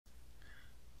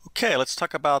Okay, let's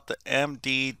talk about the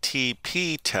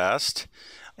MDTP test,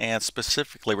 and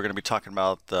specifically we're going to be talking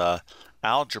about the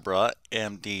algebra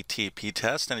MDTP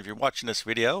test. And if you're watching this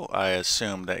video, I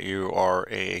assume that you are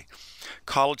a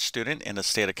college student in the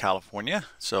state of California,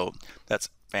 so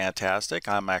that's fantastic.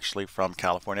 I'm actually from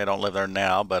California. I don't live there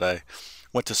now, but I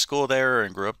went to school there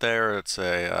and grew up there. It's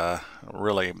a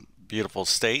really beautiful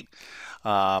state.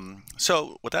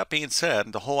 So with that being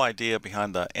said, the whole idea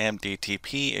behind the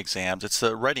MDTP exams, it's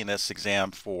a readiness exam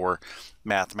for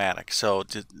mathematics. So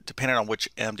depending on which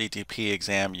MDTP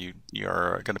exam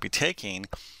you're going to be taking,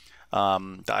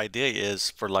 the idea is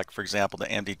for example, the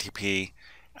MDTP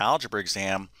algebra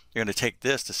exam, you're going to take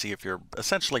this to see if you're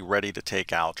essentially ready to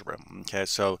take algebra. Okay,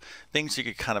 so things you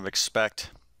could kind of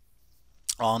expect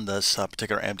on this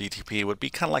particular MDTP would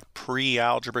be kind of like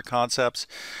pre-algebra concepts.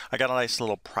 I got a nice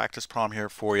little practice problem here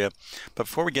for you. But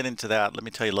before we get into that, let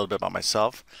me tell you a little bit about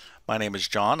myself. My name is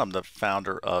John. I'm the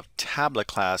founder of Tablet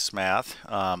Class Math,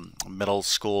 middle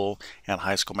school and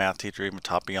high school math teacher, even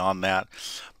taught beyond that.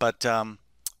 But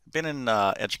been in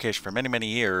education for many, many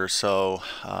years. So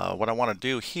what I want to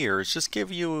do here is just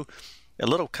give you a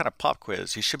little kind of pop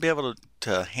quiz. You should be able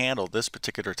to handle this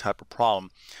particular type of problem.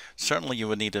 Certainly you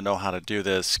would need to know how to do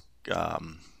this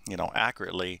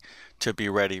accurately to be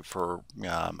ready for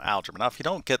algebra. Now if you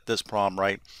don't get this problem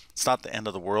right, it's not the end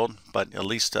of the world, but at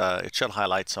least it should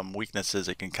highlight some weaknesses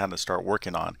you can kind of start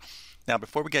working on. Now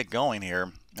before we get going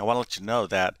here, I want to let you know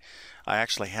that I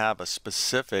actually have a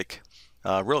specific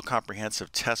real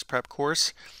comprehensive test prep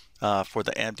course for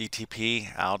the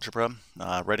MDTP Algebra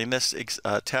Readiness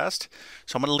test.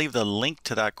 So I'm going to leave the link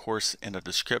to that course in the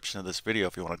description of this video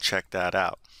if you want to check that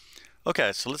out.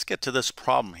 Okay, so let's get to this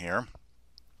problem here.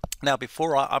 Now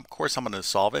of course I'm going to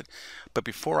solve it, but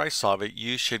before I solve it,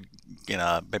 you should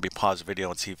maybe pause the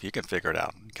video and see if you can figure it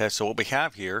out. Okay, so what we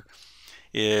have here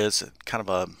is kind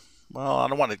of well, I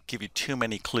don't want to give you too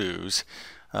many clues.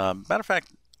 Matter of fact,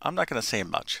 I'm not going to say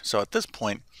much. So at this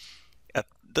point of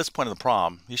the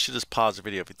problem, you should just pause the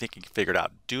video if you think you can figure it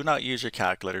out. Do not use your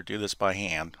calculator. Do this by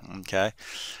hand. Okay.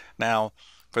 Now,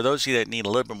 for those of you that need a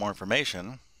little bit more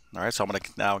information, all right, so I'm going to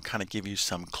now kind of give you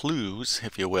some clues,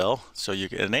 if you will. So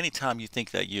and any time you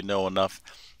think that you know enough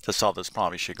to solve this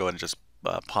problem, you should go ahead and just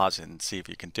pause it and see if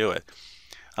you can do it.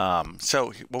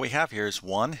 So what we have here is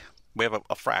we have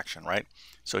a fraction, right?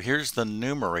 So here's the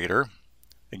numerator.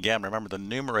 Again, remember the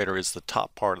numerator is the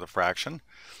top part of the fraction.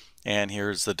 And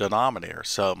here's the denominator.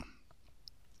 So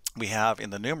we have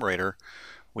in the numerator,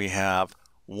 we have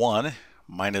 1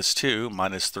 minus 2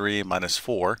 minus 3 minus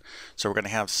 4. So we're going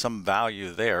to have some value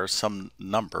there, some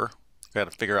number. We've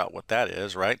got to figure out what that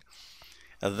is, right?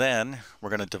 And then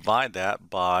we're going to divide that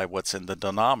by what's in the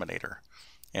denominator.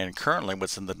 And currently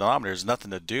what's in the denominator is nothing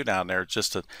to do down there, it's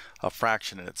just a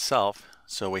fraction in itself.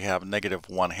 So we have negative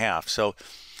 1/2. So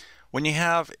when you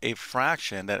have a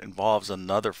fraction that involves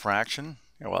another fraction,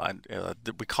 well,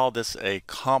 we call this a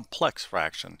complex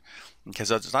fraction,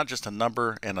 because it's not just a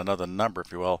number and another number,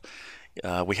 if you will.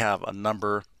 We have a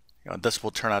number, this will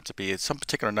turn out to be some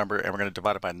particular number, and we're going to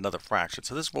divide it by another fraction.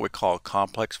 So this is what we call a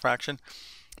complex fraction,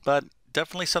 but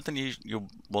definitely something you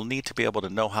will need to be able to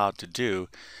know how to do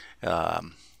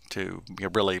to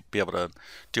really be able to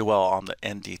do well on the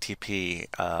MDTP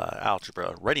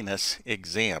Algebra Readiness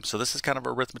exam. So this is kind of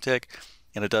arithmetic,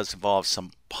 and it does involve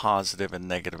some positive and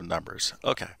negative numbers.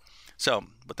 Okay, so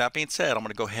with that being said, I'm going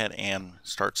to go ahead and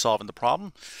start solving the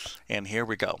problem, and here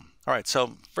we go. All right,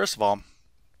 so first of all,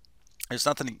 there's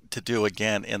nothing to do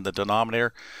again in the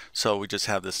denominator, so we just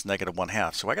have this negative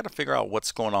 1/2. So I got to figure out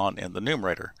what's going on in the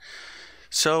numerator.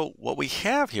 So what we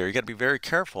have here, you got to be very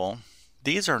careful.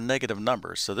 These are negative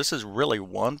numbers, so this is really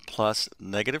 1 plus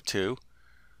negative 2,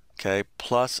 okay,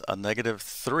 plus a negative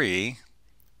 3,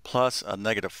 plus a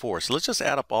negative 4. So let's just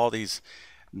add up all these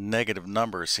negative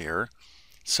numbers here.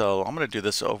 So I'm going to do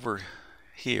this over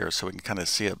here so we can kind of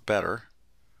see it better.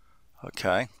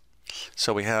 Okay,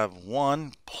 so we have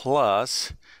 1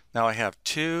 plus, now I have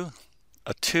 2,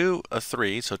 a 2, a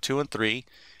 3, so 2 and 3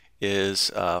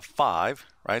 is 5,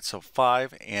 right? So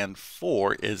 5 and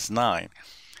 4 is 9.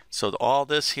 So all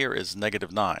this here is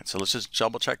negative 9. So let's just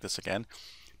double check this again.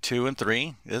 2 and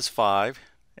 3 is 5,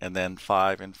 and then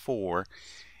 5 and 4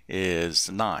 is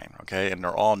 9, okay? And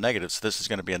they're all negative, so this is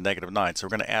going to be a negative 9. So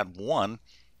we're going to add 1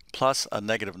 plus a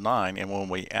negative 9, and when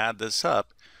we add this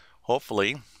up,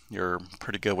 hopefully you're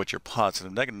pretty good with your positive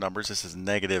and negative numbers. This is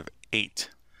negative 8.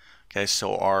 Okay,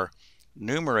 so our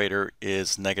numerator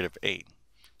is negative 8.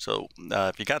 So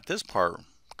if you got this part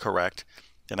correct,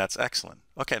 then that's excellent.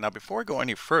 Okay, now before we go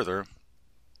any further,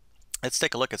 let's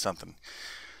take a look at something.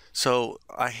 So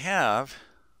I have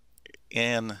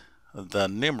in the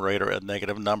numerator a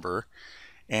negative number,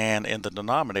 and in the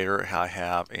denominator I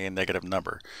have a negative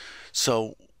number.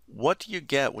 So what do you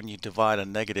get when you divide a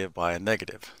negative by a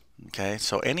negative? Okay,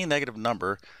 so any negative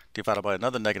number divided by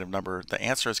another negative number, the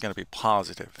answer is going to be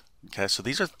positive. Okay, so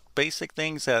these are basic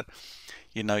things that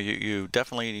you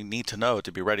definitely need to know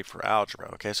to be ready for algebra.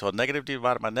 Okay, so a negative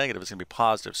divided by negative is going to be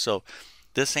positive. So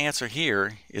this answer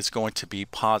here is going to be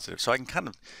positive. So I can kind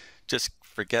of just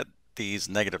forget these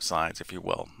negative signs, if you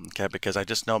will, okay, because I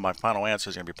just know my final answer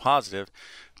is going to be positive.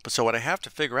 But so what I have to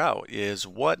figure out is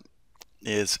what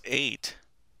is 8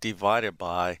 divided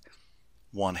by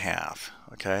 1/2,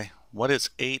 okay? What is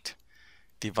 8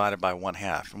 divided by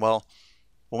 1/2? Well,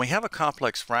 when we have a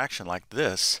complex fraction like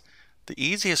this, the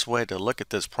easiest way to look at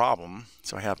this problem,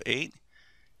 so I have 8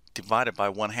 divided by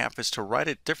 1/2, is to write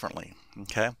it differently,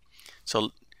 okay?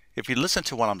 So if you listen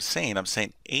to what I'm saying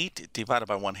 8 divided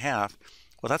by 1/2.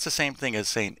 Well, that's the same thing as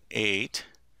saying 8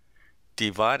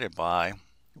 divided by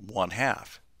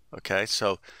 1/2. Okay,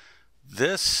 so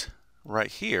this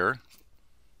right here,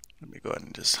 let me go ahead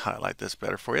and just highlight this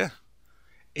better for you.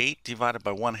 8 divided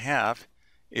by 1/2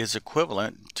 is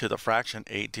equivalent to the fraction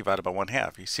 8 divided by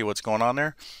 1/2. You see what's going on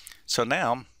there? So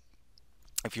now,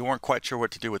 if you weren't quite sure what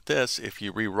to do with this, if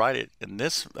you rewrite it in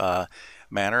this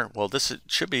manner, well, this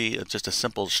should be just a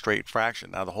simple straight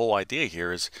fraction. Now the whole idea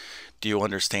here is, do you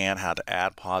understand how to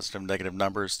add positive negative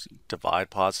numbers, divide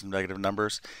positive negative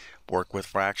numbers, work with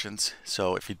fractions?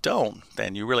 So if you don't,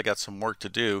 then you really got some work to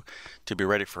do to be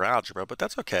ready for algebra, but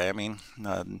that's okay. I mean,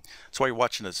 that's why you're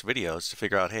watching this video, is to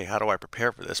figure out, hey, how do I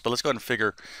prepare for this? But let's go ahead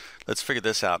and let's figure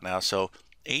this out now. So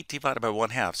 8 divided by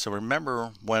 1/2. So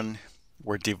remember, when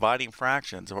we're dividing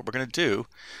fractions, and what we're going to do,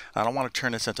 I don't want to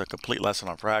turn this into a complete lesson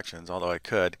on fractions, although I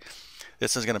could.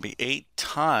 This is going to be 8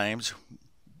 times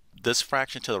this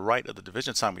fraction to the right of the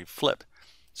division sign we flip.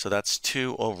 So that's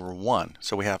 2 over 1.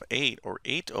 So we have 8, or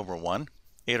 8 over 1.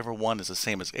 8 over 1 is the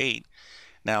same as 8.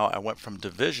 Now I went from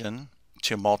division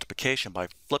to multiplication by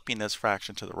flipping this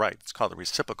fraction to the right. It's called the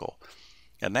reciprocal.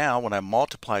 And now when I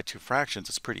multiply two fractions,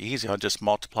 it's pretty easy. I'll just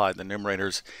multiply the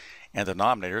numerators and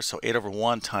denominators. So 8 over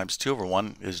 1 times 2 over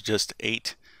 1 is just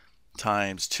 8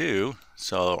 times 2.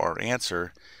 So our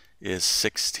answer is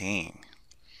 16.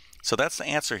 So that's the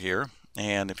answer here.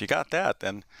 And if you got that,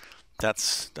 then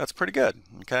that's pretty good.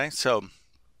 Okay, so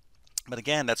but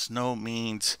again, this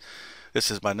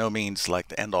is by no means like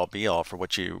the end all be all for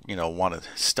what you want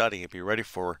to study and be ready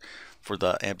for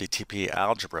the MDTP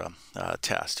Algebra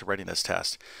test, readiness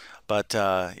test. But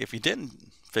if you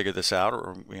didn't figure this out,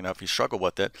 or if you struggle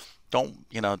with it,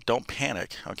 don't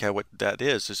panic. Okay, what that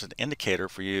is an indicator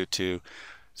for you to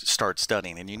start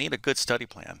studying, and you need a good study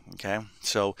plan. Okay,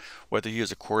 so whether you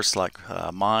use a course like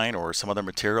mine or some other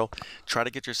material, try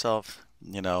to get yourself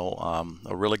a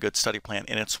really good study plan,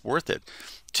 and it's worth it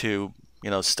to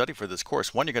study for this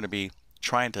course. One, you're going to be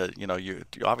trying to you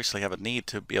obviously have a need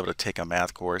to be able to take a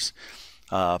math course,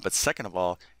 but second of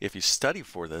all, if you study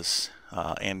for this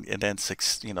and then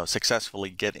successfully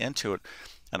get into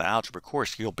an algebra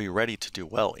course, you'll be ready to do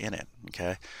well in it.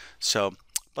 Okay, so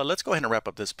but let's go ahead and wrap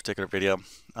up this particular video.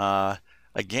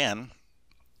 Again,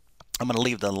 I'm going to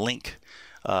leave the link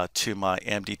to my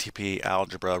MDTP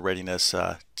Algebra Readiness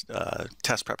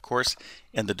Test Prep course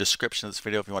in the description of this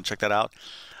video if you want to check that out.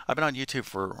 I've been on YouTube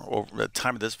for over the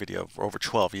time of this video for over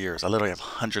 12 years. I literally have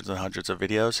hundreds and hundreds of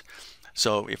videos.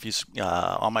 So if you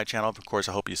on my channel, of course,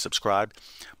 I hope you subscribe,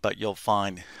 but you'll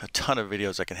find a ton of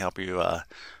videos that can help you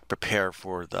prepare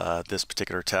for this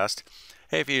particular test.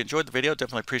 Hey, if you enjoyed the video,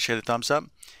 definitely appreciate a thumbs up,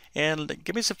 and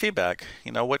give me some feedback.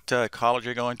 What college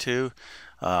you're going to.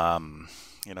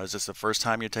 Is this the first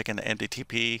time you're taking the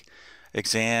MDTP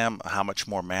exam? How much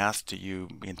more math do you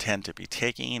intend to be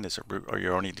taking? Or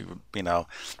you only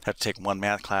have to take one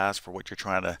math class for what you're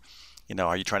trying to,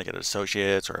 are you trying to get an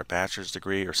associate's or a bachelor's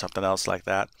degree or something else like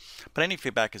that? But any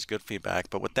feedback is good feedback.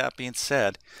 But with that being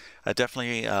said, I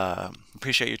definitely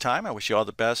appreciate your time. I wish you all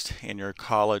the best in your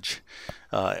college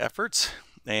efforts,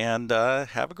 and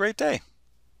have a great day.